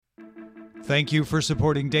Thank you for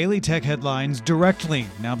supporting Daily Tech Headlines directly.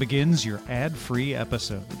 Now begins your ad-free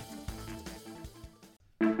episode.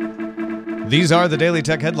 These are the Daily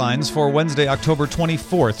Tech Headlines for Wednesday, October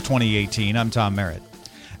 24th, 2018. I'm Tom Merritt.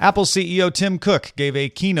 Apple CEO Tim Cook gave a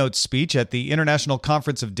keynote speech at the International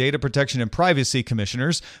Conference of Data Protection and Privacy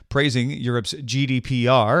Commissioners, praising Europe's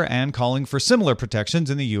GDPR and calling for similar protections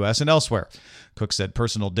in the U.S. and elsewhere. Cook said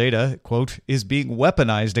personal data, quote, is being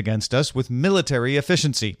weaponized against us with military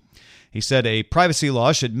efficiency. He said a privacy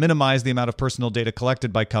law should minimize the amount of personal data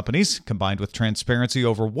collected by companies, combined with transparency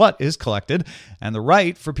over what is collected, and the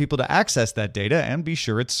right for people to access that data and be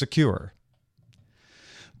sure it's secure.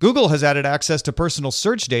 Google has added access to personal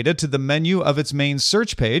search data to the menu of its main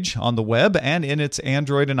search page on the web and in its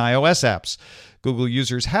Android and iOS apps. Google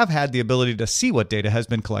users have had the ability to see what data has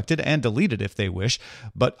been collected and deleted if they wish,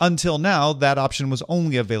 but until now, that option was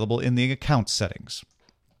only available in the account settings.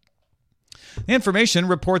 The information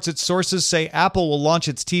reports its sources say Apple will launch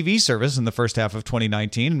its TV service in the first half of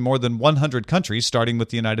 2019 in more than 100 countries, starting with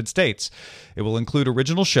the United States. It will include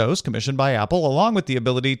original shows commissioned by Apple, along with the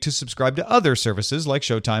ability to subscribe to other services like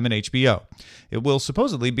Showtime and HBO. It will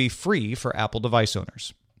supposedly be free for Apple device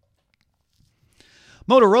owners.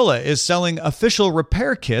 Motorola is selling official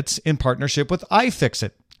repair kits in partnership with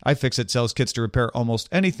iFixit. iFixit sells kits to repair almost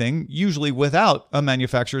anything, usually without a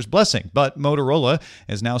manufacturer's blessing. But Motorola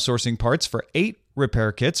is now sourcing parts for 8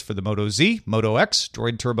 repair kits for the Moto Z, Moto X,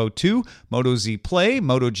 Droid Turbo 2, Moto Z Play,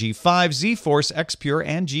 Moto G5, Z Force, X Pure,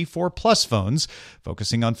 and G4 Plus phones,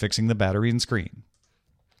 focusing on fixing the battery and screen.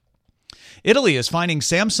 Italy is fining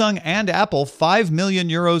Samsung and Apple 5 million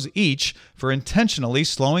euros each for intentionally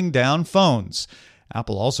slowing down phones.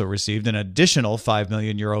 Apple also received an additional 5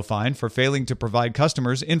 million euro fine for failing to provide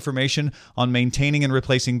customers information on maintaining and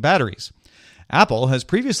replacing batteries. Apple has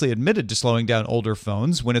previously admitted to slowing down older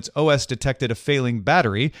phones when its OS detected a failing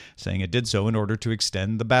battery, saying it did so in order to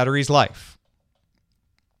extend the battery's life.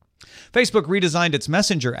 Facebook redesigned its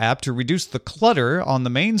Messenger app to reduce the clutter on the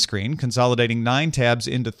main screen, consolidating 9 tabs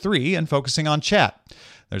into 3 and focusing on chat.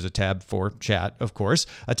 There's a tab for chat, of course,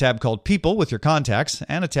 a tab called People with your contacts,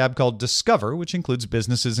 and a tab called Discover, which includes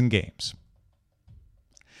businesses and games.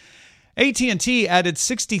 AT&T added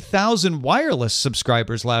 60,000 wireless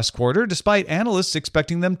subscribers last quarter, despite analysts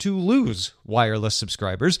expecting them to lose wireless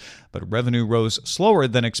subscribers. But revenue rose slower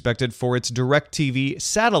than expected for its DirecTV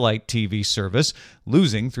satellite TV service,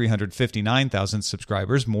 losing 359,000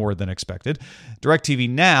 subscribers more than expected. DirecTV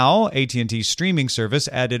Now, AT&T's streaming service,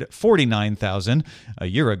 added 49,000. A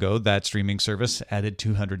year ago, that streaming service added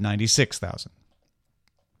 296,000.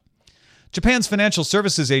 Japan's Financial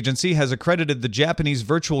Services Agency has accredited the Japanese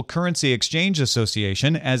Virtual Currency Exchange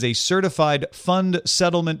Association as a certified fund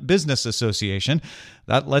settlement business association.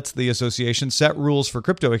 That lets the association set rules for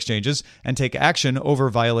crypto exchanges and take action over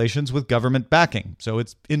violations with government backing. So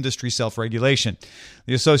it's industry self-regulation.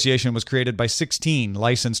 The association was created by 16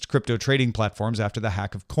 licensed crypto trading platforms after the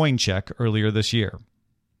hack of CoinCheck earlier this year.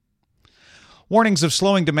 Warnings of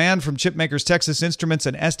slowing demand from chip makers Texas Instruments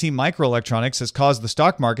and ST Microelectronics has caused the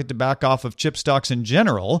stock market to back off of chip stocks in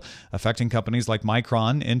general, affecting companies like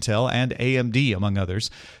Micron, Intel, and AMD, among others.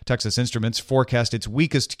 Texas Instruments forecast its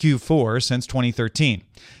weakest Q4 since 2013.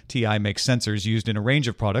 TI makes sensors used in a range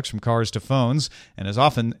of products from cars to phones and is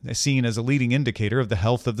often seen as a leading indicator of the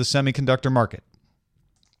health of the semiconductor market.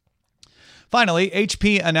 Finally,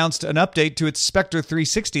 HP announced an update to its Spectre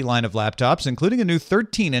 360 line of laptops, including a new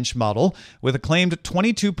 13-inch model with a claimed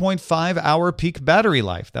 22.5-hour peak battery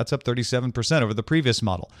life. That's up 37% over the previous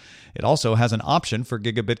model. It also has an option for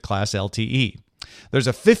gigabit-class LTE. There's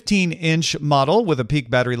a 15-inch model with a peak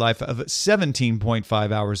battery life of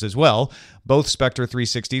 17.5 hours as well. Both Spectre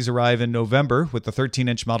 360s arrive in November, with the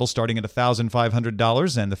 13-inch model starting at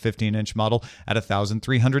 $1,500 and the 15-inch model at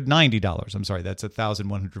 $1,390. I'm sorry, that's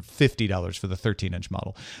 $1,150 for the 13-inch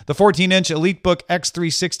model. The 14-inch EliteBook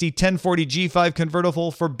X360 1040 G5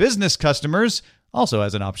 convertible for business customers also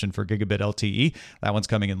has an option for gigabit LTE. That one's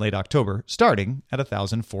coming in late October, starting at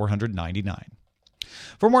 $1,499.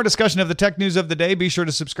 For more discussion of the tech news of the day, be sure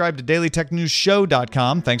to subscribe to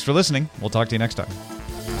dailytechnewsshow.com. Thanks for listening. We'll talk to you next time.